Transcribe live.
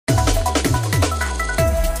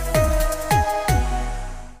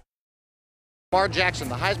Lamar Jackson,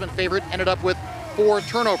 the Heisman favorite, ended up with 4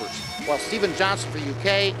 turnovers, while Stephen Johnson for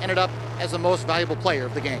UK ended up as the most valuable player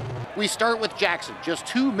of the game. We start with Jackson. Just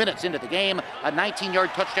 2 minutes into the game, a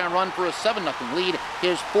 19-yard touchdown run for a 7-0 lead,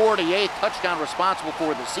 his 48th touchdown responsible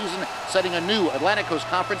for the season, setting a new Atlantic Coast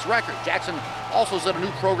Conference record. Jackson also set a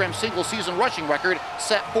new program single-season rushing record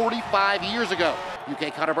set 45 years ago.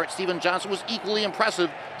 UK counterpart Stephen Johnson was equally impressive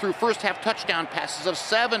through first-half touchdown passes of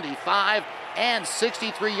 75 and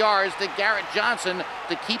 63 yards to Garrett Johnson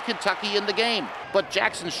to keep Kentucky in the game. But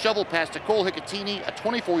Jackson's shovel pass to Cole Hicatini, a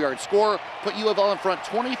 24-yard score, put U of L in front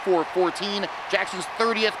 24-14, Jackson's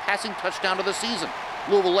 30th passing touchdown of the season.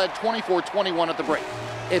 Louisville led 24-21 at the break.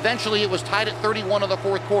 Eventually, it was tied at 31 of the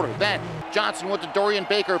fourth quarter. Then, Johnson went to Dorian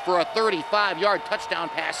Baker for a 35-yard touchdown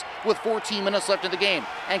pass with 14 minutes left in the game,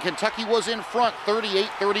 and Kentucky was in front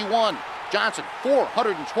 38-31. Johnson,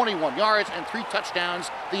 421 yards and 3 touchdowns,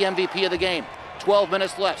 the MVP of the game. 12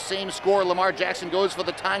 minutes left, same score. Lamar Jackson goes for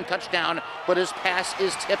the tying touchdown, but his pass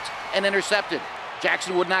is tipped and intercepted.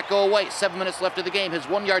 Jackson would not go away. 7 minutes left of the game. His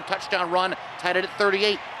 1-yard touchdown run tied it at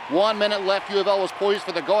 38. 1 minute left. U of L was poised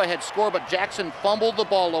for the go-ahead score, but Jackson fumbled the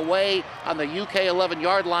ball away on the UK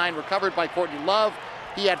 11-yard line, recovered by Courtney Love.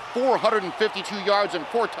 He had 452 yards and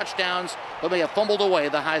 4 touchdowns, but may have fumbled away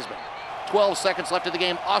the Heisman. 12 seconds left of the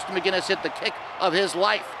game. Austin McGinnis hit the kick of his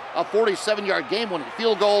life. A 47-yard game-winning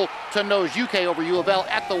field goal to nose UK over U of L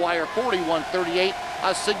at the wire, 41-38,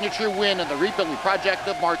 a signature win in the rebuilding project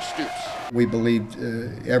of Mark Stoops. We believed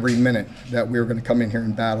every minute that we were going to come in here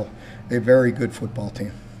and battle a very good football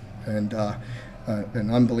team and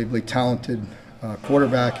an unbelievably talented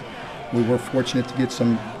quarterback. We were fortunate to get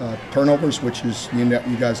some turnovers, which is, you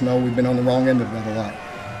guys know, we've been on the wrong end of that a lot.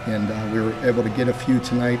 And we were able to get a few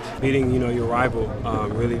tonight. Beating, your rival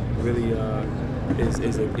really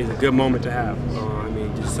is a good moment to have. I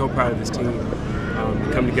mean, just so proud of this team to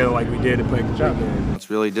come together like we did and play a good job. It's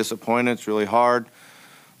really disappointing. It's really hard.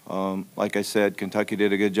 Like I said, Kentucky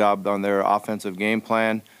did a good job on their offensive game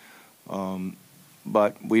plan,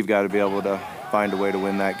 but we've got to be able to find a way to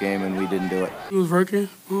win that game, and we didn't do it. He was working.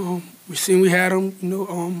 We seen we had him,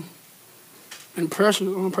 in pressure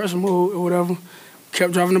mode or whatever.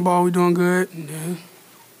 Kept driving the ball, we doing good, and then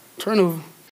turnover.